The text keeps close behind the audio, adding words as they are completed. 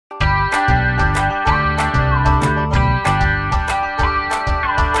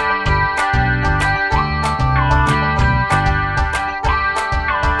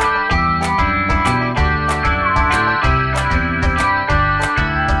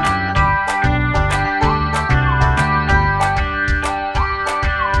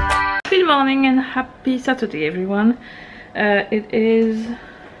morning and happy Saturday, everyone. It is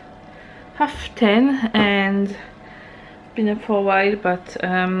 10:30 and been up for a while, but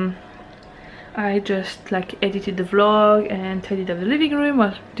I just like edited the vlog and tidied up the living room.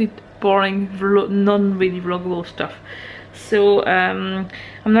 Well, did boring non-really vloggable stuff. So I'm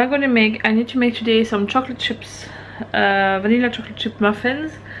now going to make, I need to make today some chocolate chips, vanilla chocolate chip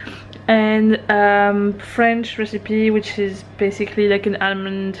muffins, and French recipe, which is basically like an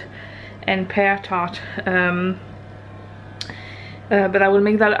almond and pear tart. But I will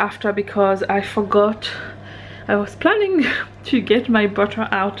make that after because I forgot. I was planning to get my butter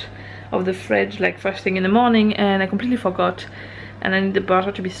out of the fridge like first thing in the morning, and I completely forgot, and I need the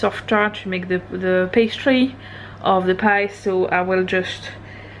butter to be softer to make the pastry of the pie. So I will just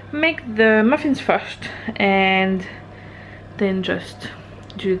make the muffins first and then just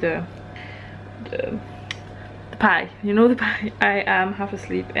do the pie. You know, the pie. I am half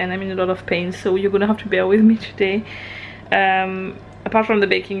asleep and I'm in a lot of pain, so you're gonna have to bear with me today. Apart from the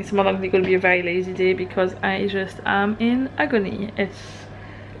baking, it's more likely going to be a very lazy day because I just am in agony. It's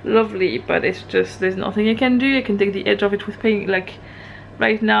lovely, but it's just, there's nothing I can do. I can take the edge of it with pain. Like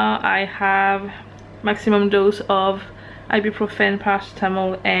right now I have maximum dose of ibuprofen,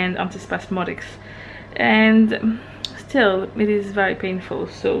 paracetamol and antispasmodics, and still it is very painful.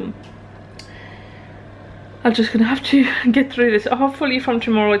 So I'm just gonna have to get through this. Hopefully from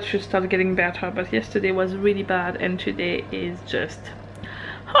tomorrow it should start getting better, but yesterday was really bad and today is just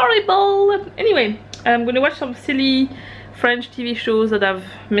horrible. Anyway, I'm gonna watch some silly French TV shows that I've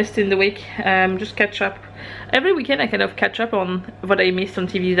missed in the week. Just catch up. Every weekend I kind of catch up on what I missed on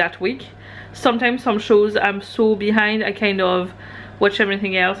TV that week. Sometimes some shows I'm so behind I kind of watch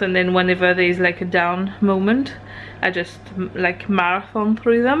everything else, and then whenever there's like a down moment I just like marathon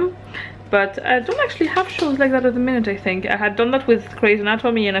through them. But I don't actually have shows like that at the minute. I think I had done that with Grey's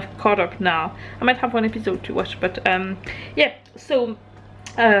Anatomy and I've caught up now. I might have one episode to watch, but yeah. So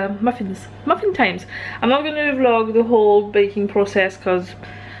muffin times. I'm not going to vlog the whole baking process because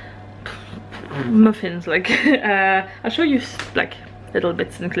muffins, like I'll show you like little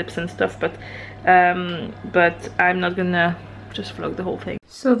bits and clips and stuff, but I'm not gonna just vlog the whole thing.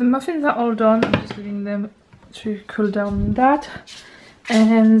 So the muffins are all done. I'm just leaving them to cool down that.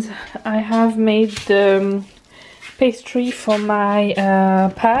 And I have made the pastry for my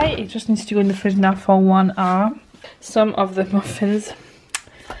pie. It just needs to go in the fridge now for 1 hour. Some of the muffins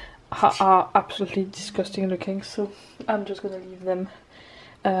are absolutely disgusting looking, so I'm just gonna leave them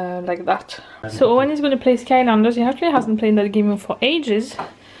like that. So Owen is going to play Skylanders. He actually hasn't played that game for ages,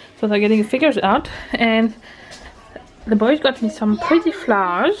 so they're getting figures out. And the boys got me some pretty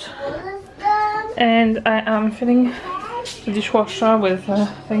flowers, and I am filling the dishwasher with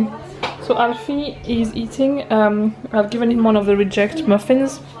thing. So Alfie is eating. I've given him one of the reject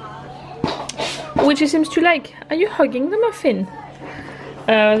muffins, which he seems to like. Are you hugging the muffin?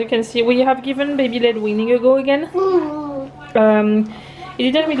 As you can see, we have given baby led weaning a go again.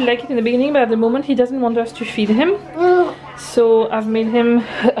 He didn't really like it in the beginning, but at the moment he doesn't want us to feed him. So I've made him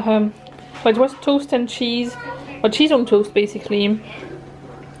well, it was toast and cheese, or cheese on toast basically.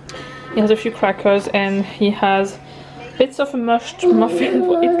 He has a few crackers and he has bits of a mushed muffin.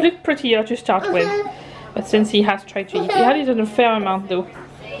 It looked prettier to start with, but since he has tried to eat, he had eaten a fair amount though,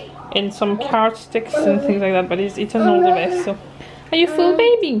 and some carrot sticks and things like that, but he's eaten all the rest. So, are you full,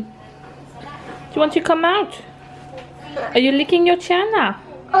 baby? Do you want to come out? Are you licking your chair now?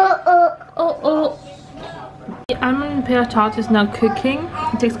 Oh. The almond pear tart is now cooking.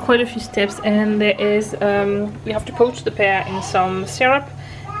 It takes quite a few steps, and there is we have to poach the pear in some syrup.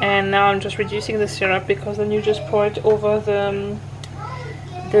 And now I'm just reducing the syrup because then you just pour it over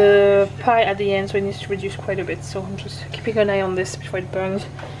the pie at the end, so it needs to reduce quite a bit. So I'm just keeping an eye on this before it burns.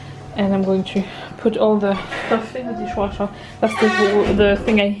 And I'm going to put all the stuff in the dishwasher. That's the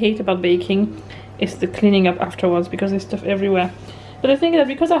thing I hate about baking, is the cleaning up afterwards, because there's stuff everywhere. But the thing is that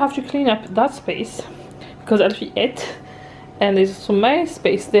because I have to clean up that space, because Alfie ate, and there's also my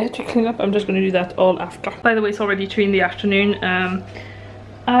space there to clean up, I'm just going to do that all after. By the way, it's already 2 in the afternoon.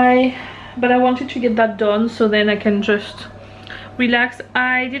 But I wanted to get that done so then I can just relax.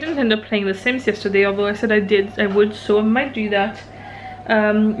 I didn't end up playing The Sims yesterday, although I said I would, so I might do that.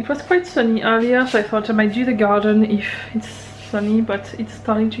 It was quite sunny earlier, so I thought I might do the garden if it's sunny, but it's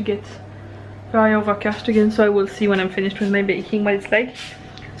starting to get very overcast again, so I will see when I'm finished with my baking what it's like.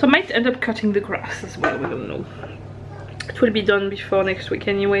 So I might end up cutting the grass as well, we don't know. It will be done before next week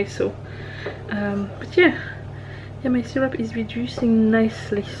anyway, so but yeah, my syrup is reducing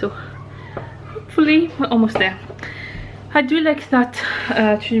nicely, so hopefully we're almost there. I do like that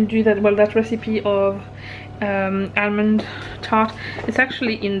to do that, well, that recipe of almond tart. It's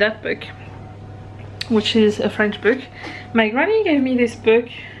actually in that book. which is a French book. My granny gave me this book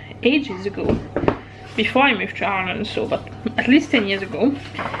ages ago, before I moved to Ireland, so but at least 10 years ago,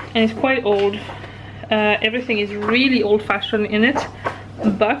 and it's quite old. Everything is really old-fashioned in it,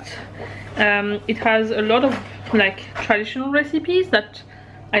 but it has a lot of like traditional recipes that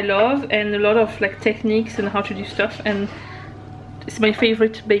I love, and a lot of like techniques and how to do stuff, and it's my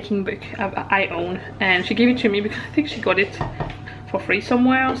favorite baking book I own. And she gave it to me because I think she got it for free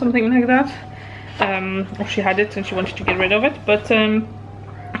somewhere or something like that, or she had it and she wanted to get rid of it. But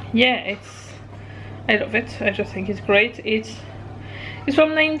yeah, I love it. I just think it's great. It's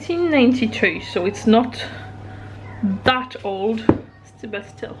from 1992, so it's not that old, but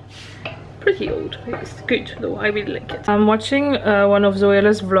still pretty old. It's good though, I really like it. I'm watching one of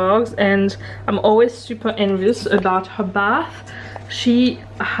Zoella's vlogs, and I'm always super envious about her bath. She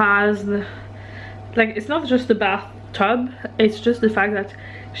has, like, it's not just the bathtub, it's just the fact that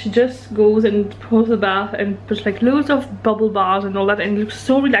she just goes and pours the bath and puts like loads of bubble bars and all that, and it looks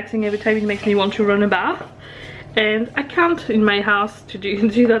so relaxing every time. It makes me want to run a bath, and I can't in my house to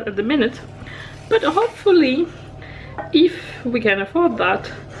do that at the minute, but hopefully if we can afford that,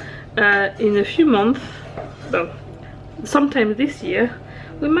 in a few months, well, sometime this year,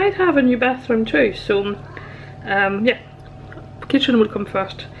 we might have a new bathroom too. So yeah, kitchen will come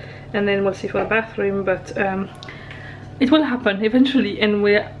first and then we'll see for the bathroom, but it will happen eventually, and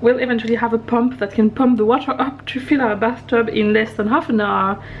we'll eventually have a pump that can pump the water up to fill our bathtub in less than half an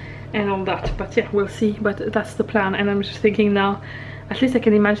hour and all that. But yeah, we'll see, but that's the plan. And I'm just thinking now, at least I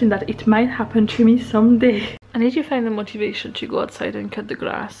can imagine that it might happen to me someday. I need to find the motivation to go outside and cut the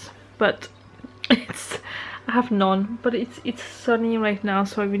grass, but I have none. But it's sunny right now,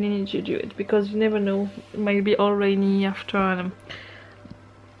 so I really need to do it, because you never know, it might be all rainy after. And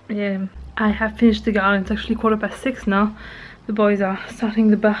yeah, I have finished the garden. It's actually 6:15 now. The boys are starting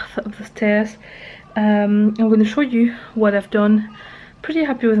the bath up the stairs. I'm going to show you what I've done. Pretty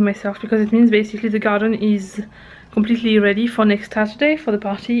happy with myself, because it means basically the garden is completely ready for next Saturday for the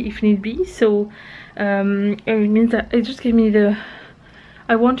party if need be. So it means that it just gave me the,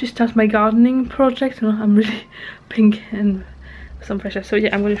 I want to start my gardening project. I'm really pink and some pressure. So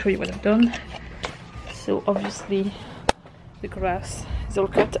yeah, I'm going to show you what I've done. So obviously the grass is all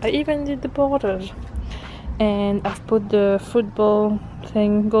cut. I even did the borders, and I've put the football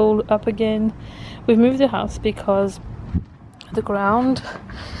thing goal up again. We've moved the house because the ground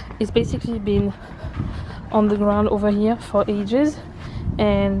is basically been on the ground over here for ages,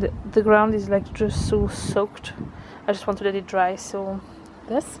 and the ground is like just so soaked. I just want to let it dry. So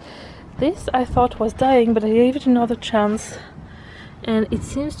this I thought was dying, but I gave it another chance, and it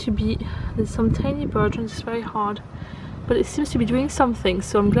seems to be, there's some tiny birds, it's very hard, but it seems to be doing something.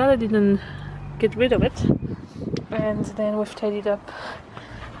 So I'm glad I didn't get rid of it. And then we've tidied up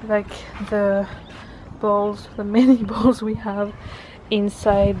like the balls, the many balls we have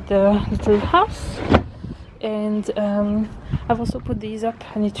inside the little house. And I've also put these up.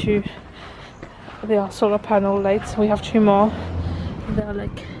 I need to, they are solar panel lights. We have 2 more. They are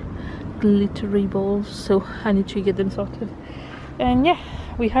like glittery balls, so I need to get them sorted. And yeah,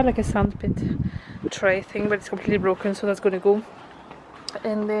 we had like a sandpit tray thing, but it's completely broken, so that's gonna go.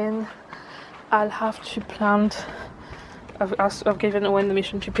 And then I'll have to plant, I've given Owen the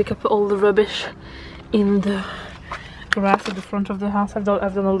mission to pick up all the rubbish in the grass at the front of the house. I've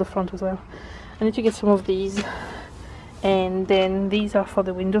done all the front as well. I need to get some of these, and then these are for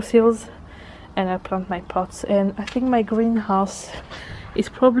the windowsills, and I'll plant my pots. And I think my greenhouse is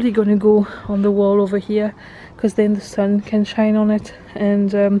probably gonna go on the wall over here, because then the sun can shine on it.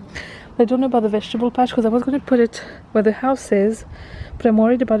 And I don't know about the vegetable patch, because I was gonna put it where the house is, but I'm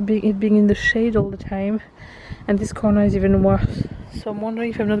worried about it being in the shade all the time, and this corner is even worse. So I'm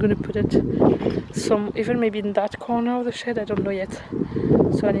wondering if I'm not going to put it even maybe in that corner of the shed. I don't know yet,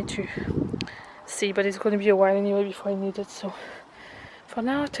 so I need to see, but it's going to be a while anyway before I need it. So for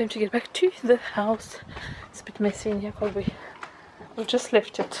now, time to get back to the house. It's a bit messy in here because we've just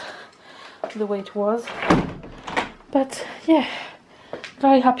left it the way it was, but yeah,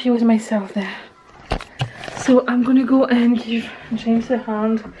 very happy with myself there. So I'm gonna go and give James a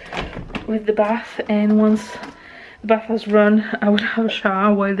hand with the bath, and once the bath has run, I will have a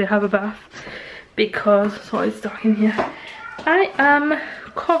shower while they have a bath, because sorry, it's dark in here. I am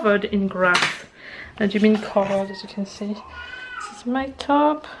covered in grass. And you mean covered, as you can see. This is my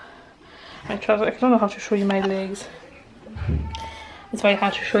top, my trousers. I don't know how to show you my legs. It's very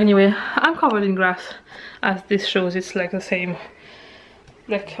hard to show anyway. I'm covered in grass, as this shows. It's like the same,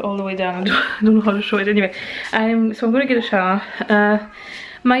 like all the way down. I don't know how to show it anyway. So I'm gonna get a shower.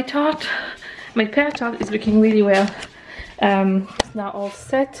 My pear tart is looking really well. It's now all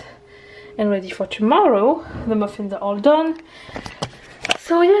set, and ready for tomorrow. The muffins are all done.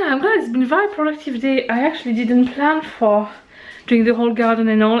 So yeah, I'm glad it's been a very productive day. I actually didn't plan for doing the whole garden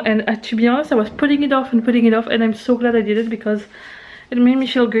and all, and to be honest, I was putting it off, and I'm so glad I did it because it made me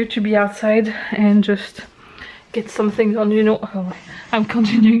feel good to be outside and just get something done, you know. Oh, I'm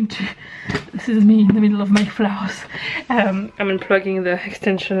continuing to, this is me in the middle of my flowers. I'm unplugging the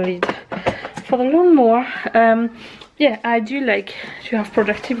extension lead for the lawnmower. Yeah, I do like to have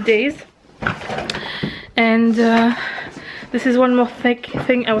productive days, and this is one more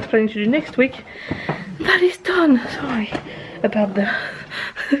thing I was planning to do next week. That is done. Sorry about the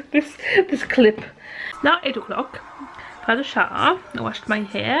this clip. Now 8 o'clock. Had a shower. I washed my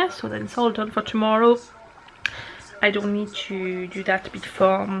hair, so then it's all done for tomorrow. I don't need to do that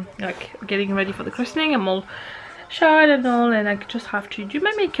before like getting ready for the christening. I'm all showered and all, and I just have to do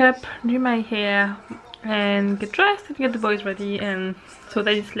my makeup, do my hair, and get dressed and get the boys ready, and so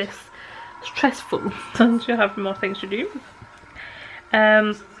that it's less stressful since you have more things to do.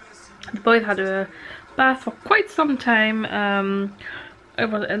 The boys had a bath for quite some time, and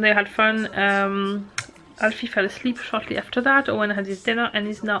they had fun. Alfie fell asleep shortly after that. Eoghan had his dinner and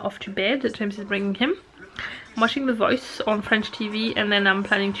is now off to bed. James is bringing him. I'm watching The Voice on French TV, and then I'm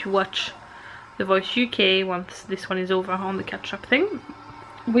planning to watch The Voice UK once this one is over on the catch-up thing.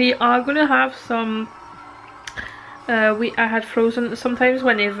 We are gonna have some I had frozen sometimes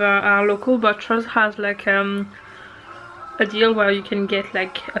whenever our local butchers has like a deal where you can get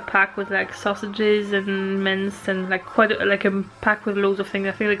like a pack with like sausages and mince and like quite a pack with loads of things.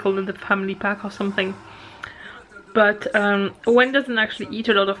 I think they call it the family pack or something. But Owen doesn't actually eat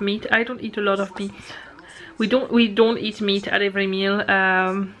a lot of meat. I don't eat a lot of meat. We don't eat meat at every meal.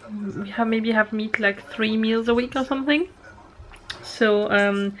 We maybe have meat like 3 meals a week or something.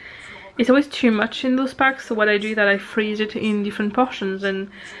 So it's always too much in those packs. So what I do is that I freeze it in different portions. And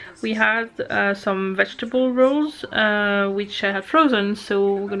we had some vegetable rolls, which I had frozen.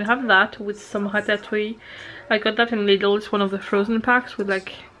 So we're gonna have that with some ratatouille. I got that in Lidl. It's one of the frozen packs with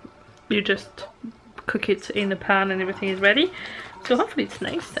like, you just cook it in a pan and everything is ready. So hopefully it's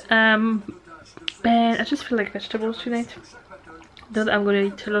nice. And I just feel like vegetables tonight. That I'm gonna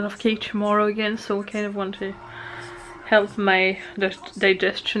eat a lot of cake tomorrow again, so I kind of want to help my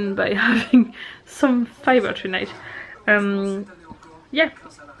digestion by having some fiber tonight. Yeah,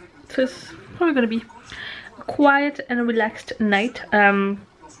 so it's probably gonna be a quiet and relaxed night. Yeah,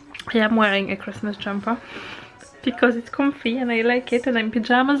 I'm wearing a Christmas jumper because it's comfy and I like it, and I'm in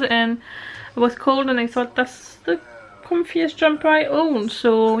pajamas, and it was cold and I thought that's the comfiest jumper I own.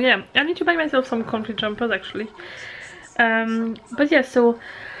 So yeah, I need to buy myself some comfy jumpers actually. But yeah, so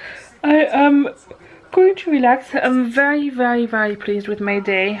I am going to relax. I'm very pleased with my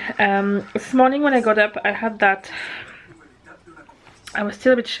day. This morning when I got up, I had that, I was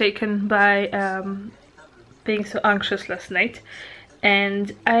still a bit shaken by being so anxious last night,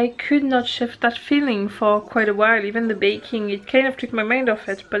 and I could not shift that feeling for quite a while. Even the baking, it kind of took my mind off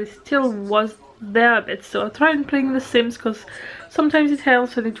it, but it still was there a bit. So I tried playing The Sims because sometimes it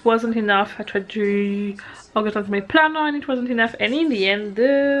helps, and it wasn't enough. I tried to organize my planner and it wasn't enough, and in the end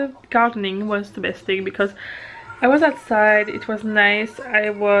the gardening was the best thing because I was outside, it was nice.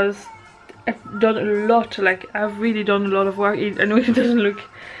 I've done a lot, like I've really done a lot of work. I know it doesn't look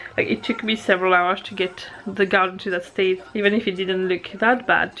like, it took me several hours to get the garden to that state, even if it didn't look that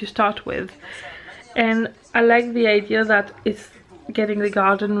bad to start with. And I like the idea that it's getting the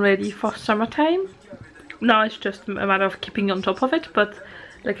garden ready for summertime. Now it's just a matter of keeping on top of it, but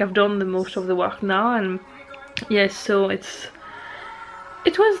like I've done the most of the work now, and yes, so it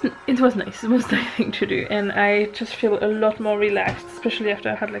was nice. It was a nice thing to do, and I just feel a lot more relaxed, especially after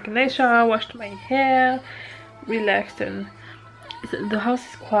I had like a nice shower, washed my hair, relaxed, and the house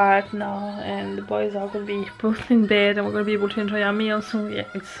is quiet now, and the boys are gonna be both in bed, and we're gonna be able to enjoy our meal. So yeah,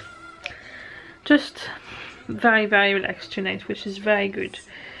 it's just very relaxed tonight, which is very good.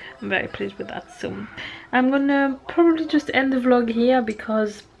 I'm very pleased with that. So I'm gonna probably just end the vlog here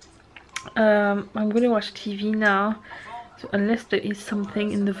because I'm gonna watch TV now. So unless there is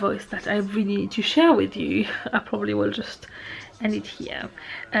something in The Voice that I really need to share with you, I probably will just end it here.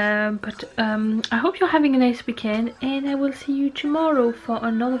 But I hope you're having a nice weekend, and I will see you tomorrow for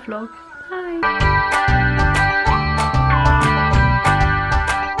another vlog. Bye!